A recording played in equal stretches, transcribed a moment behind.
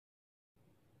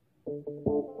Shimmy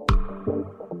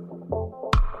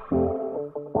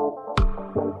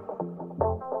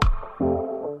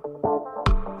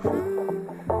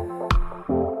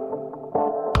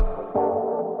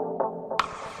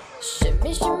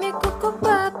shimmy cocoa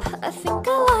pop, I think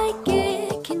I like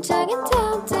it. 긴장인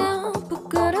down down,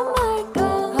 부끄러운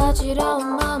말고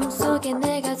어지러운 마음속에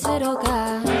내가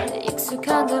들어가.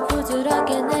 익숙한 듯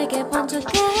부드럽게 내게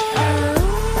번져가.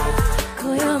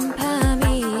 고요한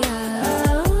밤이야,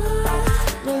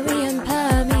 널 위한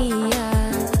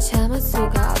밤이야. 참을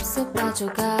수가 없어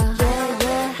빠져가. Yeah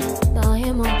yeah,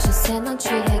 너의 몸짓에 난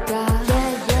취해가.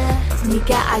 Yeah yeah,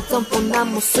 네가 알던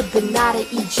뻔한 모습은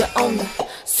나를 잊어 오늘.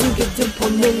 숨겨둔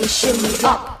본능이 shimmy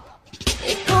up.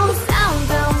 It goes down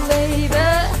down baby,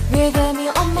 리듬이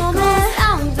온몸에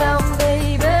down down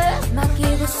baby.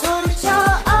 맡기고 소리쳐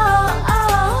oh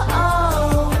oh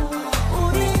oh.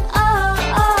 우린 oh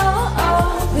oh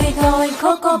oh. We going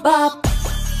cocoa pop.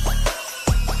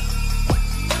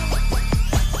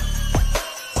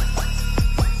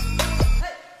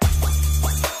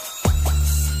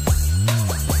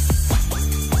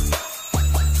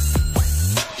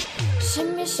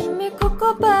 Shimmy shimmy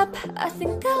cocoa pop, I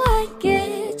think I like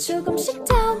it. 조금씩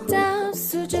down down,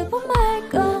 수줍어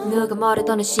말고. 누가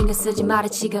뭐래도 신경 쓰지 말아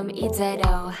지금 이대로.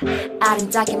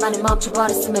 아름답게만을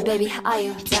멈춰버렸으면 baby how are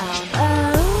you down.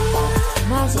 Oh,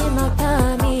 마지막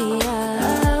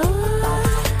밤이야,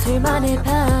 둘만의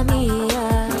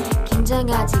밤이야.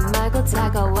 긴장하지 말고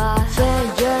다가와.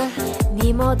 Yeah yeah,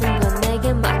 네 모든 건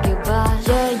내게 맡겨봐.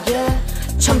 Yeah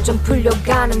yeah, 점점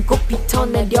풀려가는 꽃빛터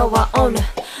내려와 오늘.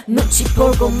 눈치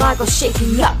보고 말고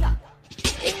shaking up.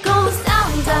 It goes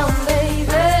down down baby,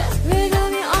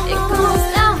 리듬이 온몸에. It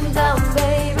goes down down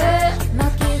baby.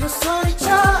 맡기고 소리쳐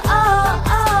oh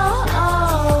oh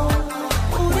oh.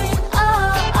 우린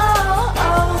oh oh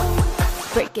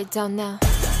oh. Break it down now.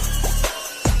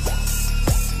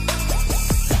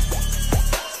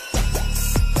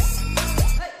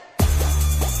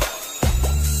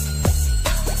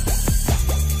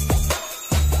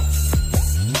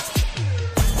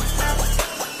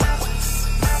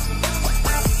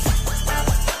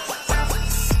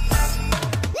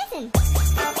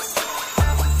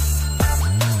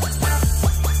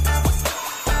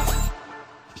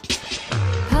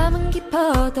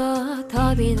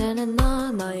 더 빛나는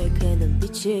너의 그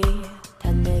눈빛이 다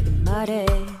내게 말해.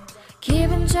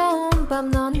 기분 좋은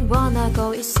밤 넌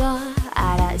원하고 있어.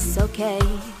 알아 it's okay,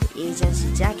 이젠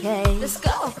시작해. Let's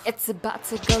go, it's about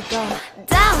to go go.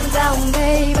 Down down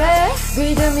baby,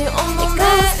 리듬이 온몸에. It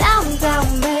goes down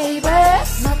down baby.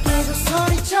 맡기고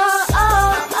소리쳐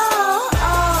oh oh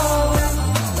oh.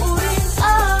 우린 oh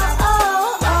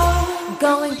oh oh.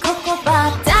 Going cocoa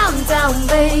pop. Down down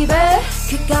baby,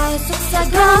 귓가에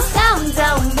속삭여. Down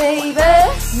down baby,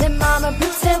 내 맘을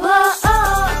불태워 oh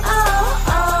oh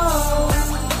oh.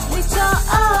 미쳐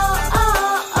oh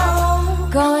oh oh.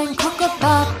 Going cocoa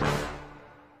pop.